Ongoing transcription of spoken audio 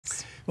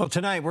Well,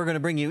 tonight we're going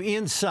to bring you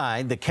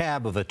inside the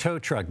cab of a tow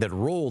truck that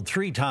rolled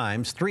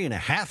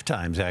 3.5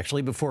 times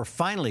actually, before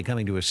finally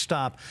coming to a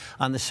stop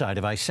on the side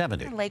of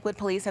I-70. Lakewood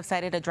police have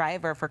cited a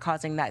driver for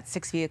causing that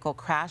 6-vehicle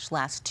crash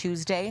last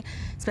Tuesday.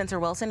 Spencer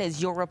Wilson is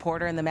your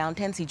reporter in the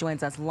mountains. He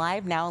joins us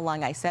live now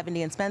along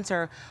I-70. And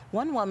Spencer,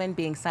 one woman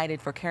being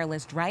cited for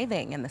careless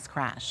driving in this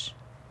crash.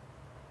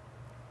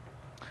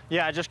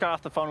 Yeah, I just got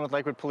off the phone with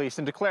Lakewood police,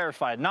 and to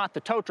clarify, not the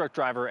tow truck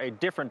driver, a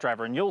different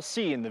driver. And you'll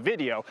see in the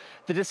video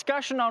the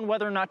discussion on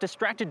whether or not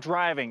distracted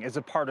driving is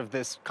a part of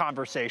this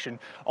conversation,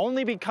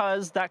 only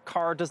because that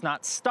car does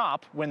not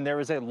stop when there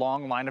is a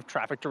long line of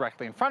traffic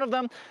directly in front of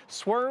them,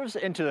 swerves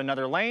into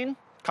another lane,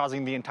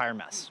 causing the entire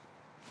mess.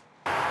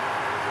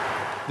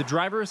 The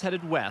driver is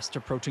headed west,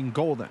 approaching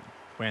Golden,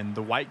 when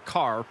the white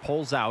car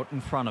pulls out in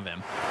front of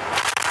him.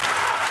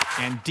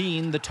 And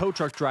Dean, the tow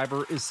truck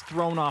driver, is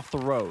thrown off the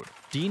road.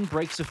 Dean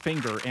breaks a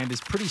finger and is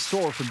pretty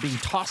sore from being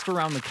tossed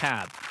around the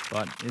cab,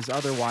 but is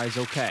otherwise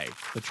okay.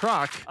 The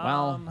truck,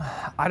 well...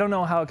 I don't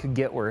know how it could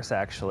get worse,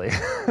 actually.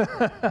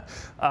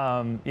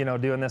 You know,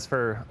 doing this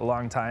for a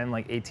long time,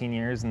 like 18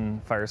 years,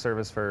 and fire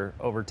service for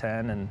over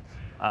 10,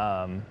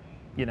 and,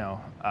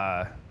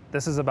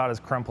 this is about as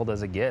crumpled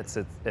as it gets.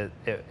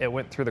 It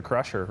went through the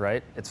crusher,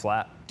 right? It's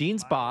flat.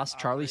 Dean's boss,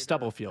 Charlie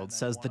Stubblefield,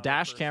 says the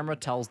dash camera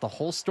tells the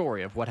whole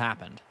story of what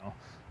happened.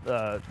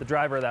 The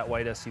driver of that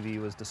white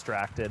SUV was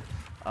distracted.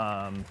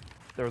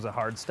 There was a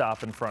hard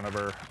stop in front of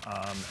her,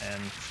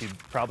 and she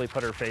probably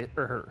put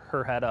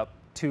her head up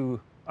too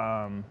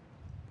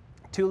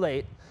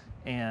late,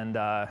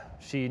 and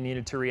she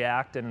needed to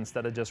react. And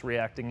instead of just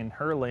reacting in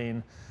her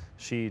lane,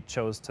 she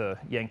chose to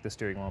yank the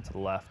steering wheel to the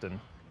left and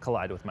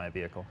collide with my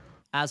vehicle.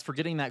 As for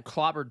getting that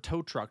clobbered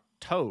tow truck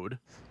towed,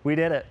 we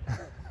did it.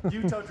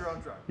 You towed your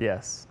own truck?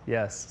 Yes.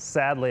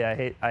 Sadly,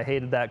 I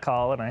hated that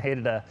call, and I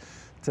hated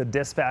to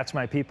dispatch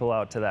my people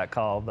out to that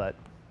call, but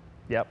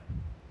yep,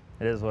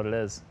 it is what it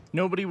is.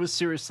 Nobody was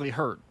seriously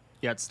hurt,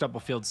 yet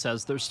Stubblefield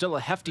says there's still a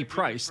hefty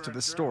price to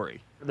this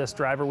story. This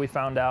driver, we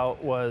found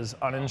out, was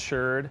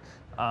uninsured,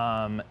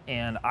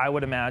 and I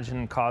would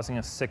imagine causing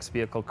a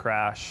 6-vehicle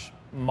crash,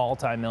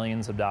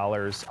 multi-millions of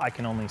dollars. I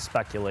can only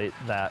speculate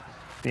that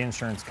the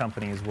insurance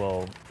companies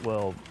will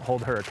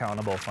hold her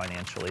accountable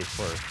financially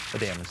for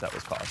the damage that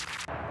was caused.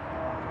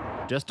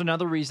 Just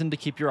another reason to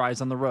keep your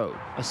eyes on the road,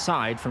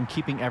 aside from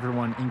keeping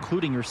everyone,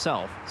 including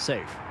yourself,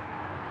 safe.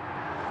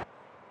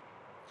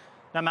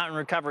 Now, Mountain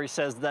Recovery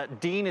says that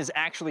Dean is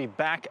actually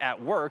back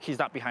at work. He's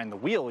not behind the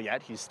wheel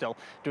yet. He's still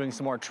doing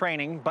some more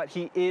training, but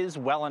he is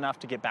well enough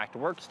to get back to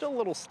work. Still a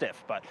little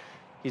stiff, but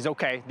he's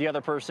okay. The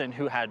other person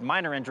who had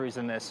minor injuries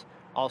in this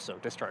also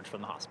discharged from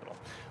the hospital.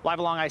 Live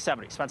along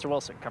I-70, Spencer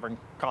Wilson covering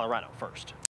Colorado First.